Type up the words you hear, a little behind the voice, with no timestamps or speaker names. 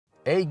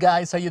Hey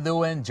guys, how you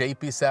doing?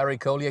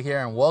 jpsarrireviews here,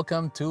 and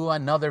welcome to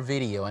another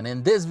video. And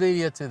in this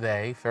video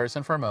today, first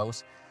and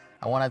foremost,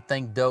 I want to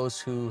thank those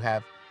who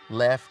have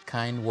left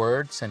kind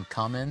words and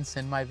comments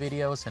in my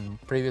videos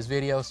and previous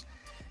videos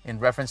in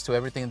reference to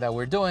everything that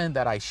we're doing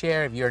that I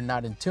share. If you're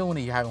not in tune,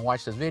 if you haven't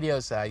watched those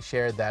videos, I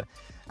shared that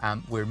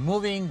we're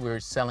moving, we're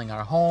selling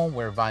our home,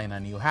 we're buying a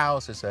new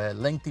house. It's a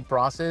lengthy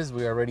process.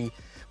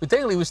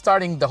 We're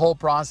starting the whole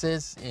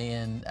process,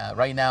 and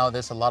right now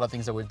there's a lot of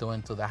things that we're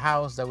doing to the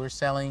house that we're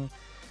selling.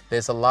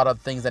 There's a lot of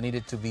things that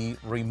needed to be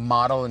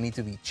remodeled and need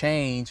to be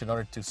changed in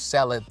order to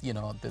sell it, you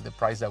know, the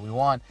price that we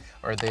want,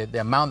 or the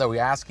amount that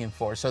we're asking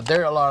for. So there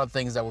are a lot of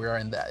things that we're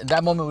in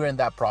that moment. We're in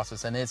that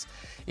process, and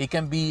it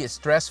can be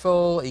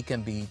stressful, it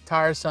can be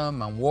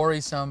tiresome and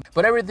worrisome,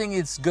 but everything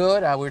is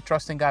good. We're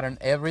trusting God in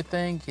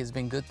everything. He's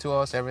been good to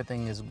us.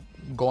 Everything is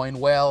going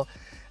well.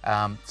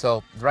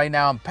 So right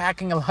now I'm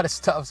packing a lot of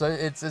stuff, so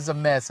it's a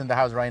mess in the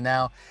house right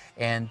now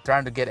and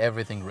trying to get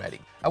everything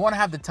ready. I want to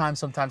have the time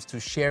sometimes to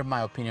share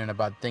my opinion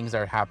about things that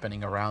are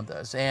happening around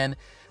us, and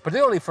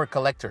particularly for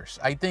collectors.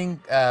 I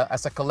think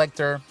as a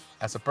collector,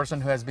 as a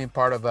person who has been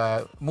part of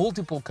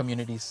multiple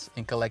communities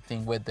in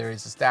collecting, whether there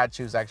is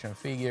statues, action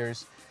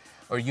figures,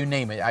 or you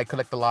name it. I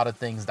collect a lot of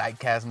things,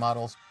 die-cast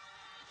models.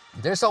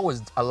 There's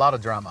always a lot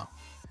of drama,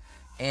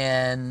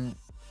 and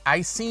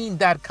I seen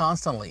that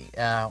constantly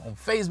on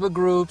Facebook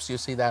groups. You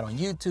see that on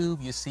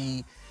YouTube. You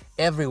see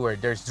everywhere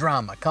there's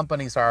drama.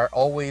 Companies are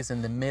always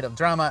in the mid of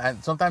drama,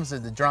 and sometimes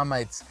the drama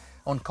it's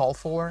uncalled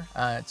for.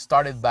 It's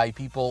started by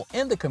people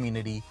in the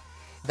community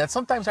that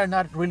sometimes are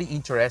not really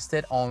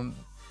interested on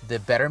the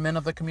betterment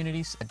of the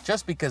communities,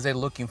 just because they're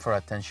looking for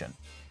attention.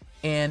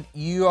 And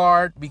you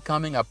are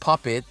becoming a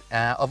puppet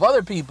of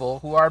other people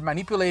who are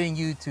manipulating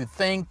you to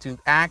think, to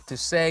act, to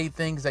say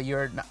things that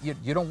you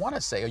don't want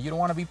to say or you don't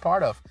want to be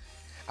part of.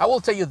 I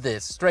will tell you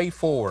this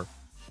straightforward.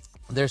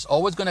 There's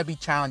always going to be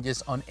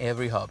challenges on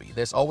every hobby.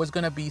 There's always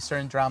going to be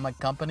certain drama.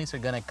 Companies are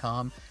going to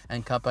come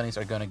and companies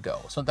are going to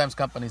go. Sometimes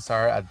companies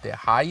are at the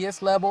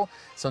highest level.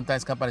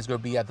 Sometimes companies are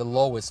going to be at the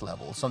lowest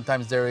level.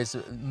 Sometimes there is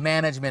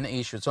management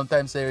issues.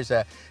 Sometimes there is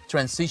a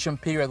transition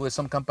period where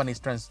some companies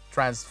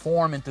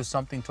transform into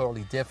something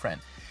totally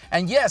different.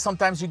 And yeah,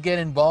 sometimes you get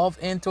involved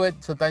into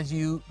it. Sometimes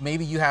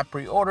maybe you have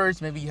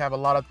pre-orders, maybe you have a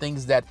lot of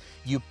things that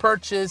you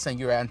purchase and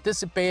you're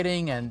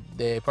anticipating, and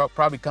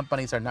probably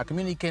companies are not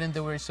communicating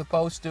the way they're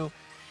supposed to.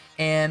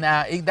 And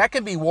that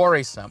can be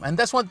worrisome. And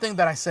that's one thing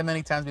that I said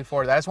many times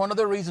before. That's one of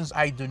the reasons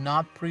I do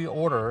not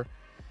pre-order.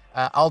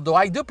 Although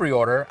I do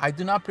pre-order, I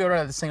do not pre-order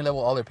at the same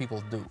level other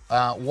people do.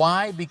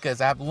 Why? Because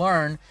I've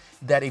learned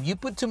that if you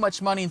put too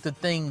much money into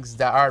things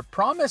that are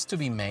promised to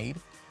be made,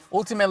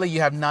 ultimately you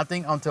have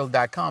nothing until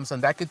that comes,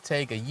 and that could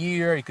take a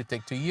year, it could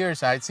take 2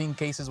 years. I've seen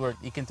cases where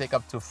it can take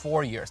up to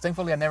 4 years.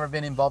 Thankfully, I've never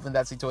been involved in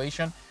that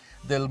situation.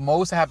 The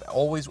most have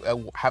always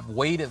have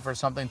waited for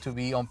something to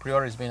be on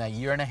pre-order has been a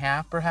year and a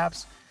half,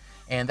 perhaps,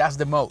 and that's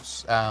the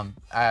most.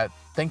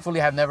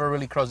 Thankfully, I've never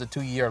really crossed the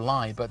 2-year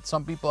line, but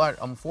some people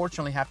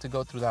unfortunately have to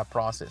go through that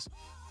process.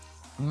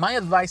 My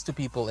advice to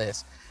people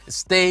is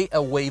stay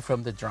away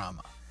from the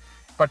drama,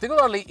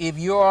 particularly if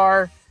you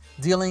are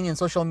dealing in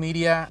social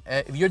media.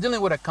 If you're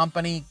dealing with a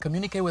company,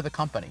 communicate with the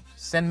company,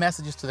 send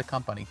messages to the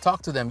company,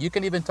 talk to them. You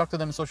can even talk to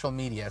them in social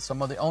media.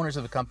 Some of the owners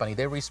of the company,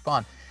 they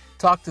respond.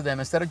 Talk to them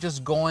instead of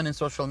just going in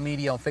social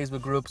media, on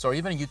Facebook groups, or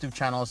even YouTube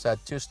channels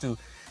just to,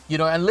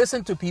 and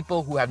listen to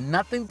people who have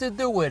nothing to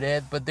do with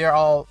it, but they're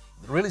all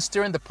really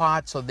stirring the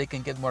pot so they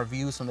can get more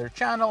views on their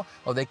channel,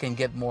 or they can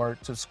get more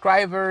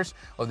subscribers,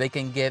 or they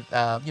can get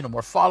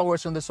more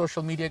followers on the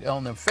social media,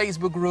 on their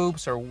Facebook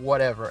groups or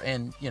whatever.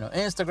 And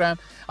Instagram,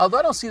 although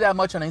I don't see that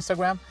much on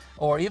Instagram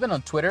or even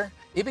on Twitter,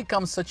 it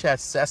becomes such a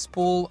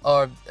cesspool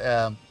of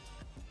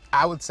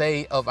I would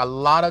say of a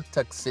lot of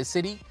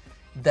toxicity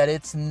that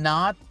it's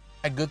not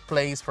a good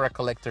place for a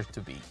collector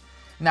to be.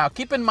 Now,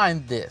 keep in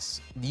mind this,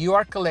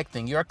 you're a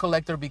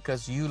collector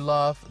because you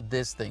love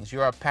these things.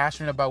 You are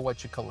passionate about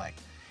what you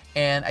collect.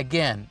 And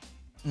again,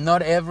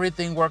 not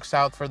everything works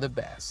out for the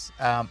best.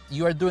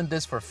 You are doing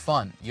this for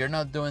fun. You're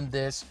not doing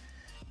this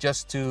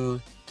just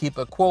to keep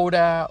a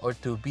quota or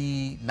to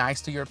be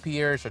nice to your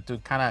peers or to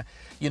kind of,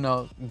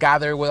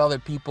 gather with other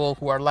people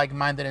who are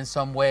like-minded in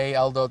some way.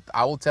 Although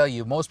I will tell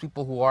you, most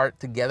people who are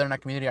together in a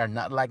community are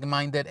not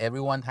like-minded.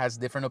 Everyone has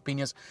different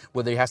opinions,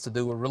 whether it has to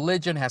do with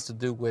religion, has to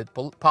do with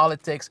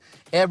politics.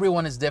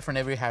 Everyone is different.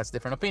 Everyone has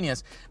different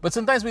opinions. But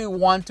sometimes we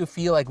want to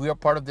feel like we are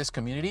part of this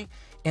community.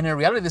 And in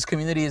reality, this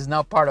community is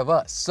not part of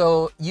us.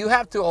 So you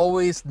have to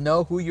always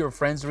know who your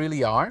friends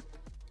really are.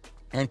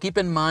 And keep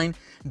in mind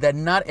that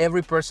not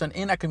every person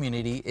in a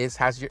community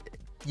has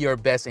your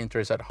best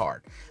interest at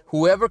heart.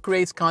 Whoever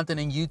creates content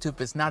in YouTube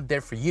is not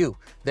there for you.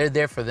 They're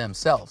there for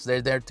themselves.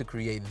 They're there to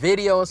create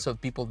videos so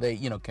people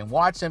can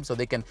watch them, so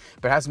they can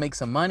perhaps make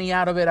some money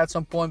out of it at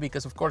some point.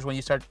 Because of course, when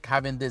you start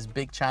having these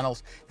big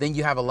channels, then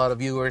you have a lot of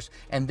viewers,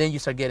 and then you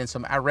start getting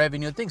some ad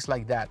revenue, things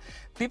like that.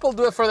 People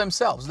do it for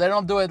themselves. They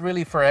don't do it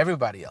really for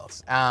everybody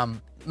else.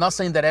 Not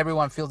saying that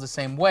everyone feels the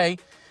same way,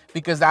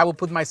 because I will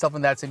put myself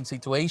in that same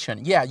situation.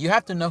 Yeah, you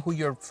have to know who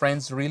your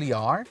friends really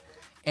are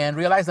and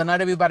realize that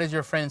not everybody's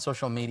your friend in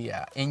social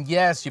media. And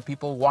yes, you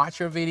people watch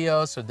your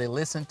videos, or they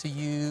listen to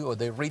you, or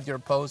they read your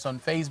posts on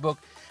Facebook,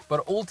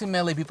 but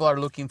ultimately people are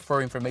looking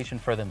for information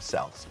for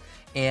themselves.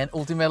 And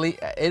ultimately,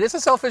 it is a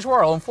selfish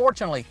world,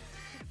 unfortunately.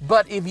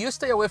 But if you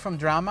stay away from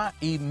drama,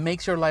 it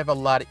makes your life a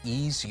lot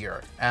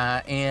easier.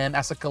 And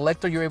as a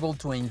collector, you're able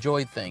to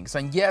enjoy things.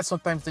 And yes,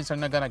 sometimes things are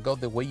not gonna go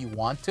the way you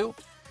want to,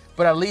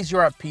 but at least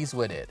you're at peace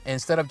with it.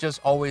 Instead of just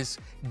always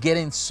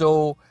getting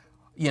so,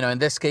 in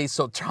this case,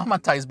 so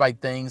traumatized by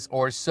things,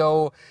 or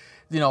so,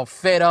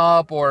 fed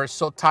up, or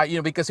so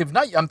tired, because if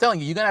not, I'm telling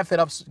you, you're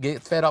gonna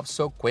get fed up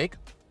so quick.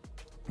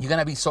 You're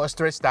gonna be so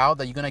stressed out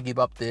that you're gonna give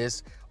up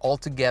this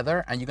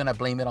altogether, and you're gonna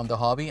blame it on the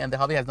hobby, and the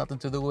hobby has nothing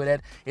to do with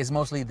it. It's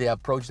mostly the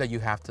approach that you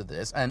have to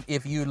this. And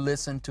if you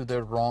listen to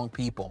the wrong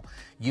people,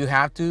 you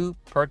have to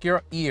perk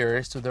your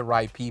ears to the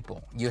right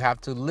people. You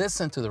have to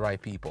listen to the right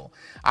people.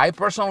 I'd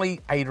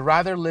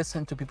rather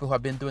listen to people who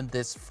have been doing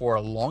this for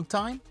a long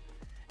time.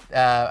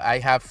 I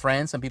have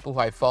friends and people who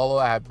I follow.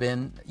 I have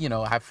been,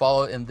 have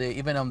followed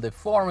even on the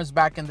forums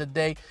back in the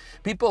day,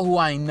 people who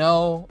I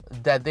know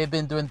that they've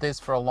been doing this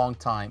for a long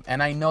time,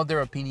 and I know their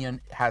opinion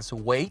has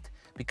weight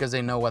because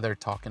they know what they're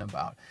talking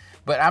about.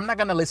 But I'm not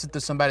gonna listen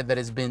to somebody that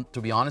has been,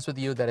 to be honest with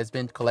you, that has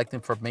been collecting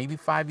for maybe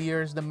 5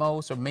 years the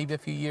most, or maybe a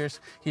few years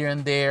here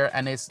and there,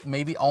 and it's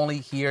maybe only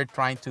here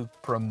trying to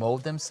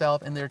promote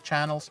themselves in their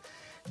channels.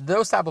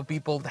 Those type of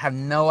people have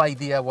no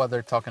idea what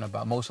they're talking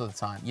about most of the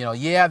time.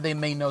 Yeah, they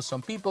may know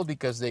some people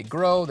because they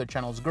grow, their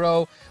channels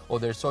grow, or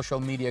their social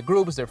media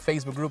groups, their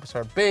Facebook groups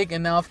are big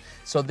enough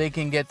so they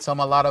can get a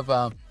lot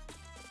of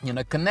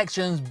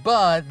connections,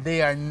 but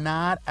they are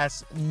not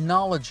as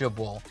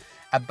knowledgeable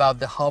about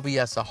the hobby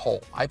as a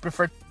whole. I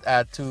prefer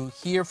to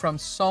hear from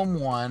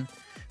someone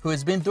who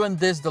has been doing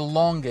this the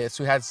longest,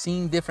 who has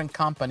seen different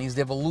companies,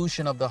 the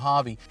evolution of the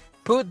hobby.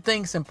 Put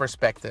things in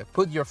perspective.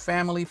 Put your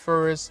family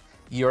first,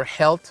 your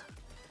health,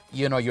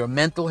 your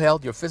mental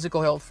health, your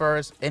physical health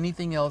first.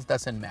 Anything else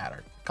doesn't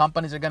matter.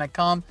 Companies are gonna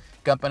come,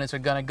 companies are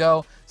gonna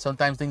go.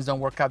 Sometimes things don't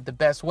work out the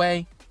best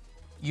way.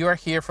 You're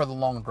here for the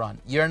long run.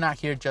 You're not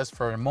here just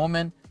for a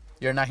moment.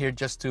 You're not here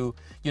just to,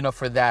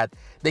 for the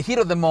heat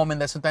of the moment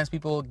that sometimes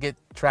people get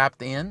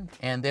trapped in,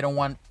 and they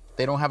don't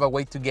have a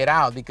way to get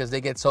out because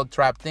they get so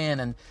trapped in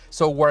and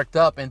so worked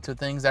up into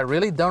things that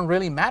don't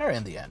really matter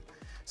in the end.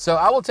 So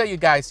I will tell you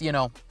guys,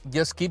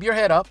 just keep your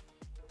head up.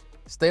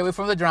 Stay away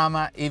from the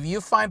drama. If you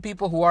find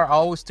people who are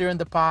always stirring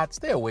the pot,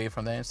 stay away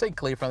from them, stay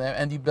clear from them.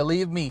 And you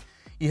believe me,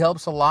 it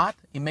helps a lot.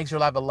 It makes your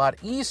life a lot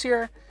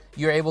easier.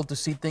 You're able to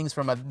see things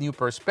from a new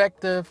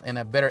perspective and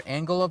a better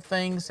angle of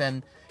things.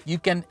 And you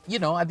can, at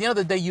the end of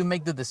the day, you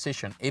make the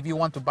decision. If you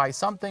want to buy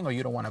something or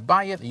you don't want to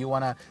buy it, or you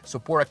want to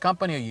support a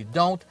company or you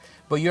don't,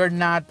 but you're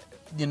not,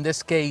 in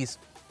this case,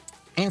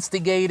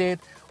 instigated,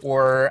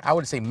 or I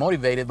would say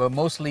motivated, but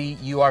mostly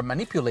you are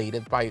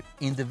manipulated by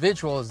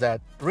individuals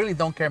that really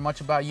don't care much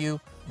about you.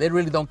 They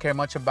really don't care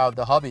much about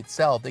the hobby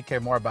itself. They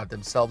care more about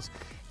themselves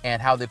and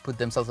how they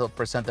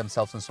present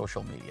themselves on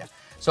social media.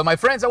 So my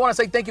friends, I want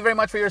to say thank you very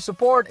much for your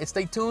support.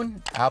 Stay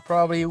tuned. I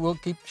probably will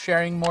keep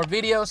sharing more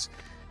videos,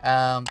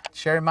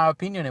 sharing my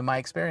opinion and my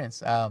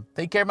experience.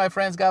 Take care, my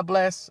friends. God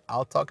bless.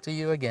 I'll talk to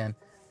you again.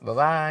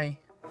 Bye-bye.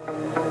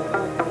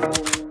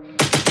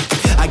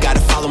 I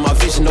gotta follow my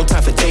vision, no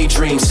time for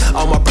daydreams.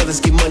 All my brothers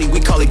get money, we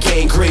call it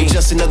gangrene.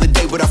 Just another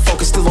day, but our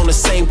focus still on the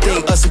same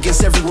thing. Us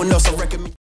against everyone else, I recommend.